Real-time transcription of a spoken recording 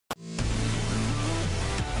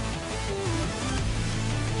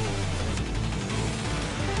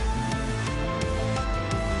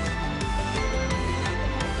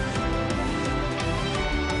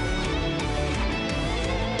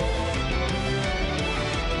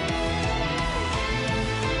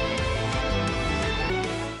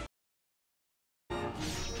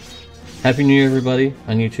Happy New Year, everybody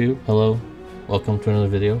on YouTube. Hello, welcome to another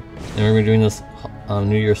video. And we're gonna be doing this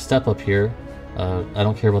New Year's step up here. I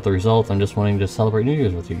don't care about the results. I'm just wanting to celebrate New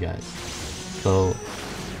Year's with you guys. So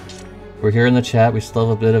we're here in the chat. We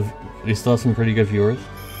still have some pretty good viewers.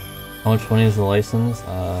 How much money is the license?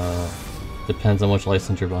 Depends on which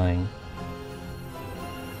license you're buying.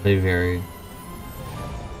 They vary.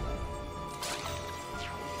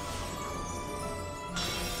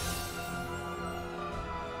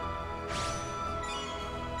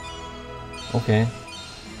 Okay.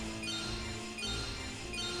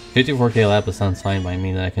 54k lapis sounds fine by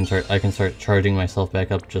me. That I can start charging myself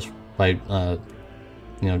back up just by you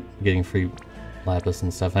know, getting free lapis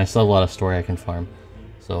and stuff. And I still have a lot of story I can farm.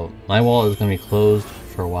 So my wallet is gonna be closed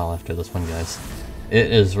for a while after this one, guys.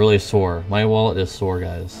 It is really sore. My wallet is sore,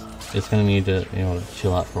 guys. It's gonna need to, you know,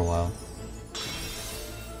 chill out for a while.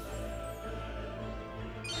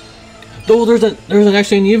 Oh, there's an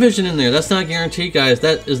actually new vision in there. That's not guaranteed, guys.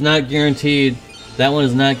 That is not guaranteed. That one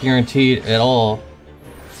is not guaranteed at all.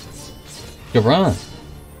 Gabron.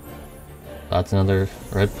 That's another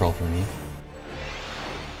red pearl for me.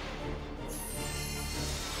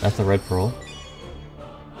 That's a red pearl.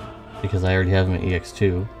 Because I already have him at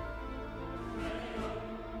EX2.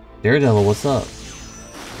 Daredevil, what's up?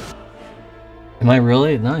 Am I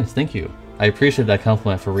really? Nice, thank you. I appreciate that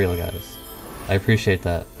compliment for real, guys. I appreciate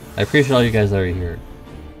that. I appreciate all you guys that are here.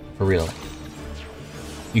 For real.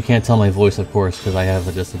 You can't tell my voice, of course, because I have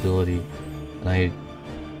a disability. And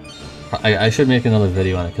I should make another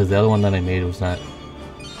video on it, because the other one that I made was not...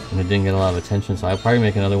 and it didn't get a lot of attention, so I'll probably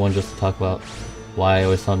make another one just to talk about why I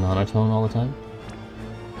always sound monotone all the time.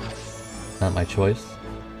 Not my choice.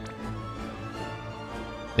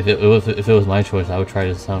 If it was my choice, I would try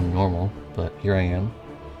to sound normal, but here I am.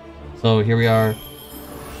 So here we are.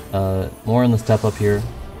 More in the step up here.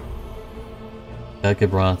 Got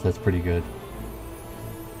good bronze, that's pretty good.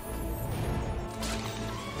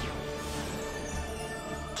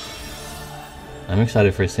 I'm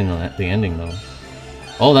excited for seeing the ending though.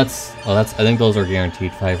 I think those are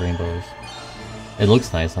guaranteed 5 rainbows. It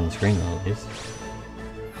looks nice on the screen though, at least.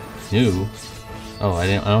 New? Oh, I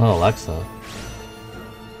don't know Alexa.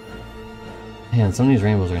 Man, some of these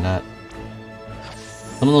rainbows are not...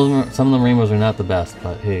 Some of them rainbows are not the best,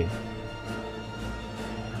 but hey.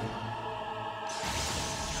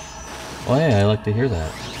 Oh yeah, I like to hear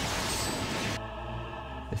that.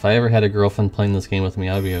 If I ever had a girlfriend playing this game with me,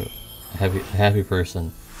 I'd be a happy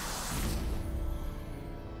person.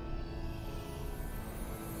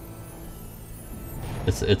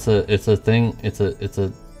 It's a thing.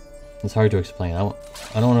 It's hard to explain. I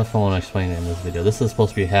don't know if I want to explain it in this video. This is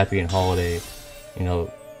supposed to be happy and holiday, you know,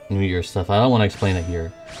 New Year stuff. I don't want to explain it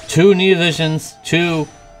here. 2 new visions. 2.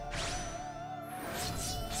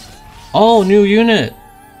 Oh, new unit.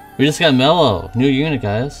 We just got Mellow. New unit,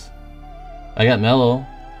 guys. I got Mellow.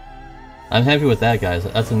 I'm happy with that, guys.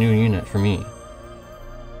 That's a new unit for me.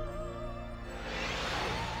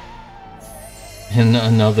 And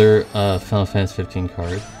another Final Fantasy 15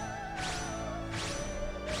 card.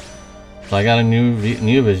 So I got a new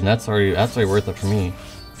vision. That's already worth it for me.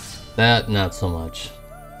 That not so much.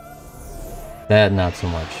 That not so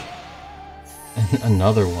much. And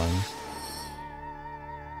another one.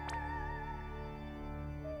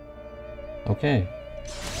 Okay.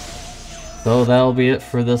 So that'll be it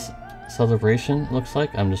for this celebration, looks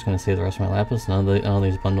like. I'm just going to save the rest of my lapis. None of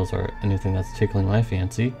these bundles are anything that's tickling my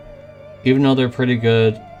fancy. Even though they're pretty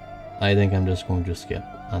good, I think I'm just going to skip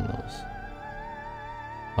on those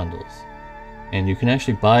bundles. And you can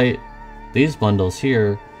actually buy these bundles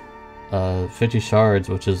here, 50 shards,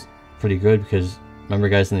 which is pretty good because, remember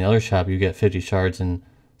guys, in the other shop you get 50 shards and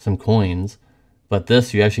some coins. But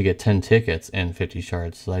this, you actually get 10 tickets and 50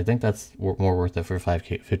 shards. So I think that's more worth it for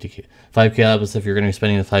 5k, 50k. 5k lapis if you're going to be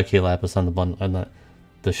spending the 5k lapis on the bundle, on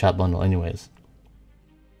the shop bundle anyways.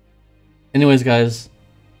 Anyways, guys,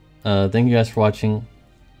 thank you guys for watching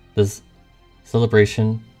this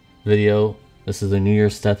celebration video. This is a New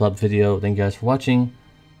Year's step up video. Thank you guys for watching.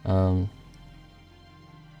 And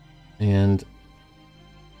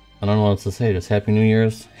I don't know what else to say. Just Happy New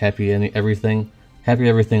Year's. Happy everything. Happy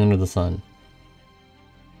everything under the sun.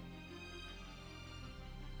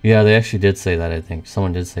 Yeah, they actually did say that, I think.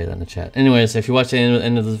 Someone did say that in the chat. Anyways, if you watch the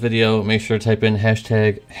end of this video, make sure to type in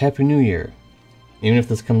hashtag Happy New Year. Even if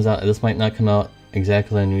this comes out, this might not come out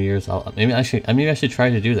exactly on New Year's. Maybe I should try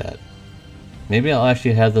to do that. Maybe I'll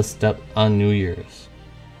actually have this step on New Year's.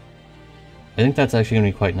 I think that's actually gonna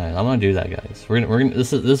be quite nice. I'm gonna do that, guys.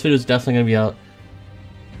 This video is definitely gonna be out,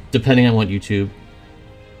 depending on what YouTube.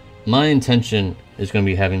 My intention is gonna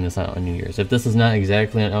be having this out on New Year's. If this is not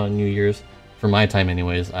exactly out on New Year's, for my time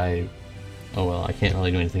anyways, I oh well, I can't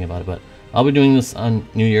really do anything about it, but I'll be doing this on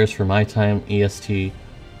New Year's for my time, EST.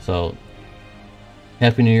 So,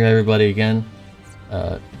 Happy New Year, everybody, again.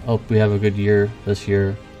 Hope we have a good year this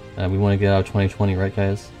year. We want to get out of 2020, right,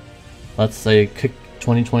 guys? Let's say kick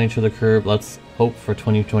 2020 to the curb. Let's hope for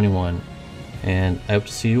 2021. And I hope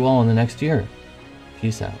to see you all in the next year.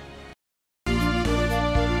 Peace out.